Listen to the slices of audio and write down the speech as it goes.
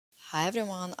Hi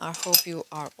everyone, I hope you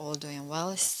are all doing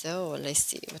well. So let's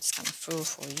see what's coming through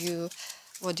for you.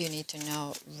 What do you need to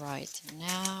know right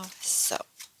now? So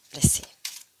let's see.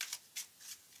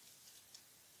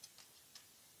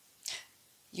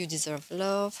 You deserve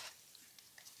love,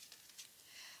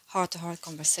 heart to heart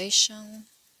conversation,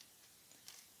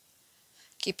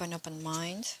 keep an open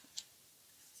mind,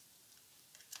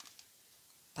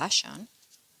 passion,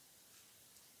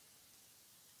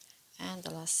 and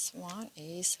the last one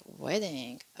is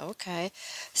wedding. Okay,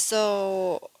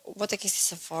 so what I can see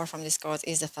so far from this card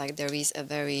is the fact there is a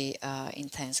very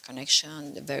intense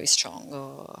connection, very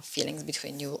strong feelings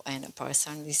between you and a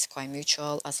person. This is quite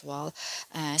mutual as well.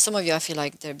 Some of you, I feel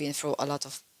like they've been through a lot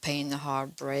of pain,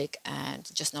 heartbreak, and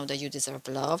just know that you deserve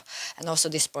love. And also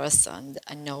this person,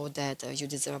 I know that you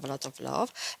deserve a lot of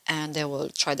love, and they will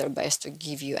try their best to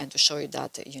give you and to show you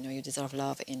that you deserve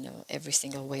love in every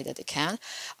single way that they can.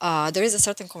 There is a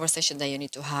certain conversation that you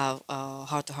need to have,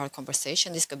 heart-to-heart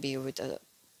conversation. This could be with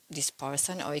this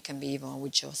person, or it can be even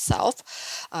with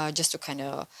yourself, just to kind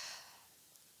of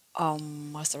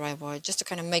what's the right word? Just to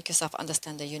kind of make yourself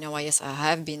understand that yes, I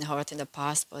have been hurt in the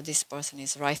past, but this person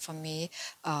is right for me.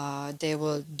 They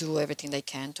will do everything they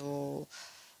can to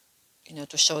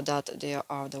to show that they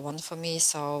are the one for me.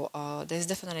 So there's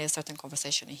definitely a certain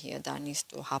conversation in here that needs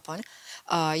to happen.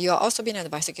 You are also being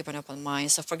advised to keep an open mind.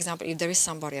 So for example, if there is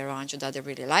somebody around you that they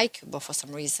really like, but for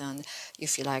some reason you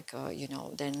feel like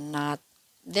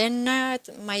they're not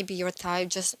might be your type,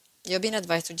 just you're being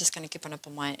advised to just kind of keep an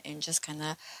open mind and just kind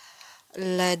of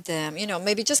let them,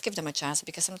 maybe just give them a chance,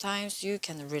 because sometimes you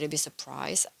can really be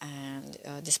surprised, and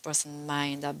this person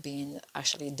might end up being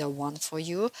actually the one for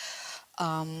you.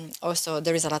 Also,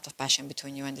 there is a lot of passion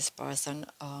between you and this person,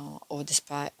 or this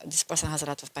person has a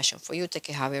lot of passion for you. Take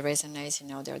it how it resonates.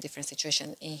 There are different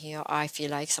situations in here. I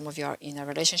feel like some of you are in a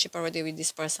relationship already with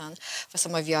this person. For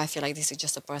some of you, I feel like this is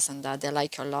just a person that they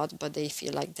like you a lot, but they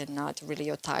feel like they're not really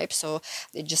your type. So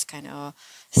they just kind of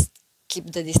keep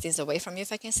the distance away from you,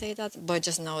 if I can say that. But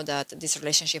just know that this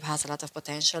relationship has a lot of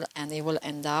potential, and it will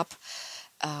end up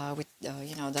with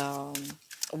the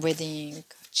wedding,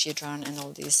 children, and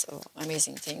all these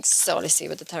amazing things. So let's see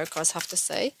what the tarot cards have to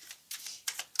say.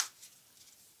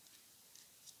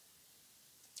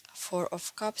 Four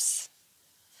of Cups,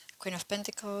 Queen of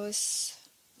Pentacles,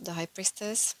 the High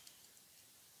Priestess,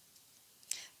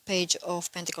 Page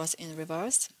of Pentacles in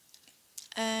reverse,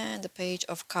 and the Page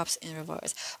of Cups in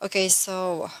reverse. Okay,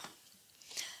 so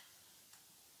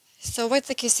what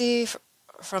I can see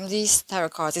from these tarot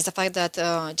cards is the fact that,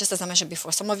 just as I mentioned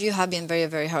before, some of you have been very,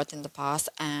 very hurt in the past,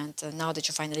 and now that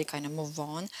you finally kind of move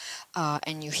on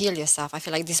and you heal yourself, I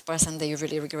feel like this person that you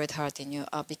really regret hurting you,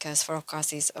 because Four of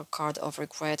Cups is a card of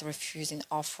regret, refusing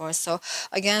offers. So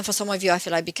again, for some of you, I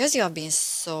feel like because you have been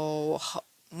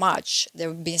there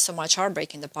have been so much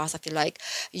heartbreak in the past, I feel like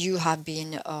you have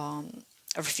been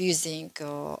refusing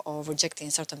or rejecting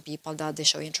certain people that they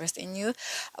show interest in you.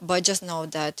 But just know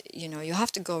that you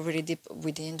have to go really deep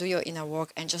within, do your inner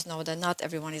work, and just know that not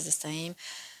everyone is the same.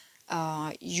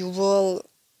 You will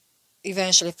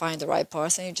eventually find the right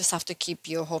person. You just have to keep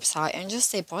your hopes high and just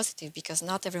stay positive, because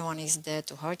not everyone is there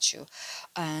to hurt you.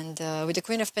 And with the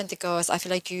Queen of Pentacles, I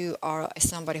feel like you are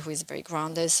somebody who is very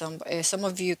grounded. Some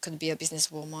of you could be a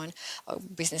businesswoman, a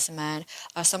businessman,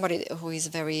 somebody who is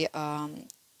very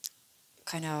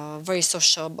kind of very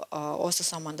social, also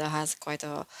someone that has quite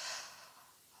a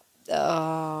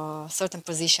certain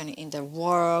position in their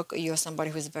work. You're somebody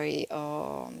who is very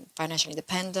financially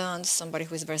independent, somebody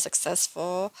who is very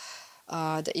successful,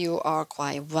 that you are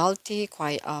quite wealthy,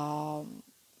 quite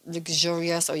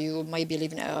luxurious, or you might be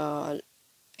living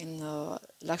in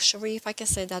luxury, if I can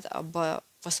say that. But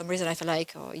for some reason, I feel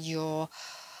like your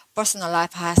personal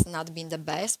life has not been the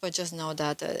best, but just know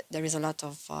that there is a lot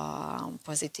of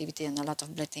positivity and a lot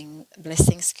of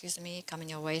blessings, coming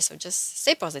your way. So just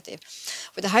stay positive.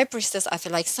 With the High Priestess, I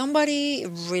feel like somebody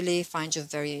really finds you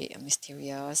very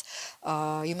mysterious.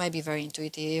 You might be very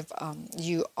intuitive. I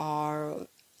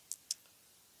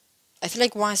feel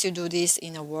like once you do this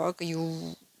in a work,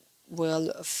 you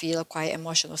will feel quite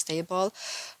emotional stable.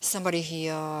 Somebody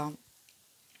here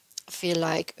feel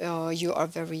like you are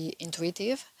very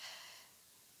intuitive.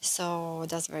 So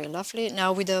that's very lovely.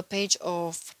 Now with the Page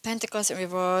of Pentacles in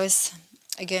reverse,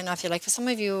 again, I feel like for some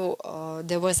of you,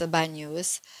 there was a bad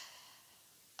news,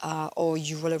 or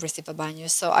you will receive a bad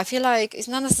news. So I feel like it's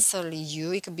not necessarily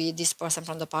you. It could be this person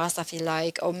from the past. I feel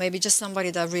like, or maybe just somebody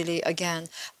that really, again,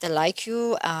 they like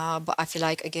you. But I feel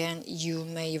like, again, you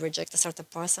may reject a certain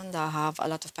person that have a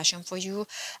lot of passion for you.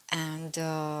 And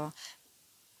I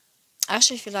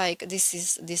actually feel like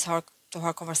this heart to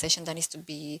heart conversation that needs to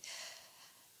be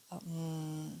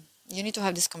you need to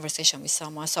have this conversation with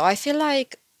someone. So I feel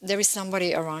like there is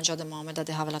somebody around you at the moment that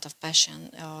they have a lot of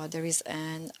passion. There is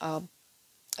a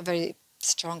very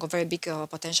strong or very big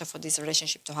potential for this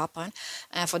relationship to happen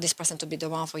and for this person to be the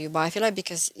one for you. But I feel like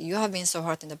because you have been so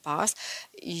hurt in the past,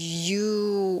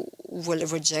 you will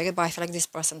reject it. But I feel like this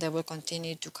person, they will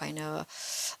continue to kind of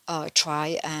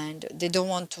try, and they don't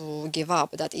want to give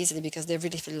up that easily because they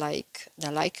really feel like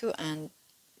they like you, and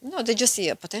no, they just see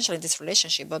a potential in this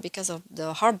relationship. But because of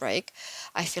the heartbreak,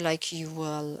 I feel like you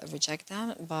will reject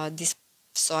them. But this,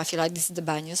 so I feel like this is the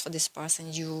bad news for this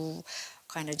person. You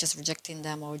kind of just rejecting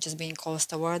them or just being close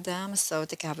toward them. So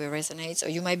take care how it resonates. Or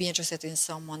you might be interested in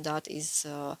someone that is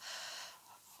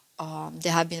they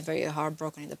have been very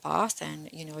heartbroken in the past, and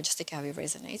just take care how it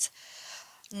resonates.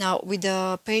 Now with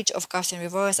the Page of Cups in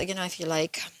reverse, again, I feel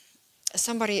like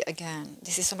somebody, again,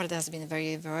 this is somebody that has been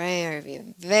very, very,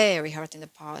 very hurt in the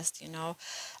past,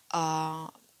 uh,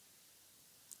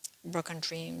 broken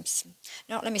dreams.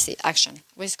 Now, let me see, action.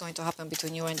 What is going to happen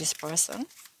between you and this person?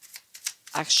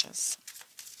 Actions.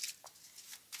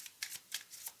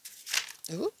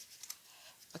 Ooh.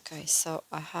 Okay, so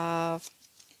I have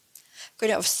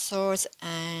Queen of Swords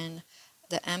and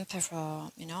the Emperor,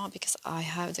 because I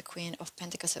have the Queen of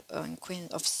Pentacles and Queen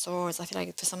of Swords. I feel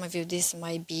like for some of you, this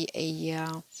might be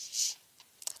a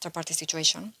third-party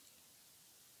situation.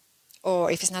 Or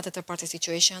if it's not a third-party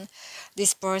situation,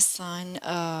 this person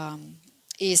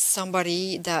is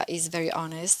somebody that is very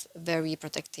honest, very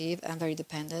protective, and very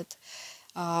dependent.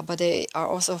 But they are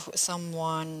also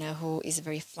someone who is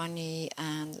very funny,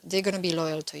 and they're going to be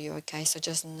loyal to you, okay? So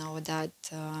just know that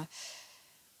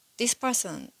this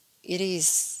person, it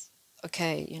is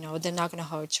okay, they're not going to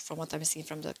hurt you from what I'm seeing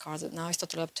from the cards. Now it's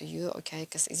totally up to you, okay?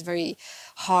 Because it's very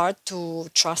hard to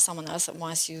trust someone else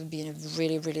once you've been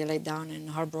really, really laid down and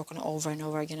heartbroken over and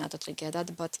over again. I totally get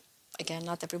that. But again,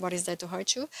 not everybody's there to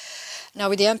hurt you. Now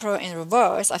with the Emperor in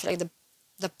reverse, I feel like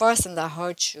the person that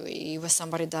hurt you, it was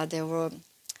somebody that they were,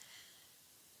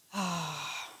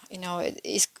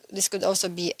 this could also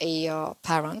be a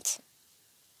parent,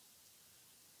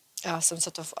 some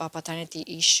sort of paternity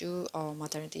issue or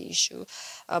maternity issue.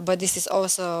 But this is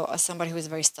also somebody who is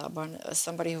very stubborn,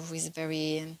 somebody who is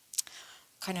very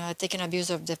kind of taking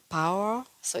abuse of the power.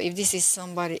 So if this is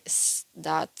somebody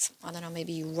that, I don't know,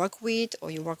 maybe you work with or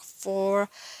you work for,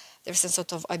 there's some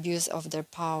sort of abuse of their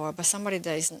power, but somebody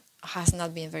that has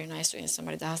not been very nice to you,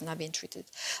 somebody that has not been treated.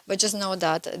 But just know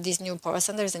that this new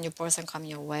person, there's a new person coming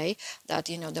your way that,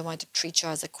 they want to treat you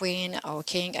as a queen or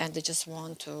king, and they just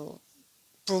want to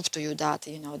prove to you that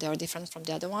they are different from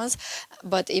the other ones.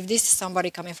 But if this is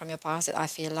somebody coming from your past, I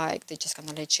feel like they're just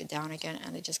gonna let you down again,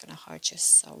 and they're just gonna hurt you.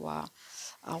 So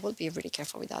I will be really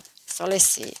careful with that. So let's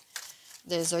see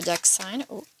the zodiac sign.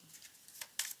 Oh,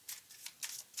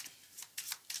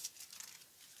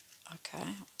 okay,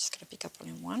 I'm just gonna pick up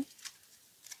only one.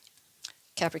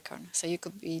 Capricorn. So you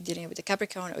could be dealing with a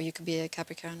Capricorn, or you could be a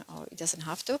Capricorn, or it doesn't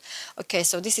have to. Okay,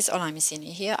 so this is all I'm seeing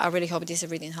here. I really hope this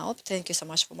reading helped. Thank you so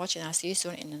much for watching. I'll see you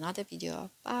soon in another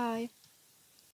video. Bye.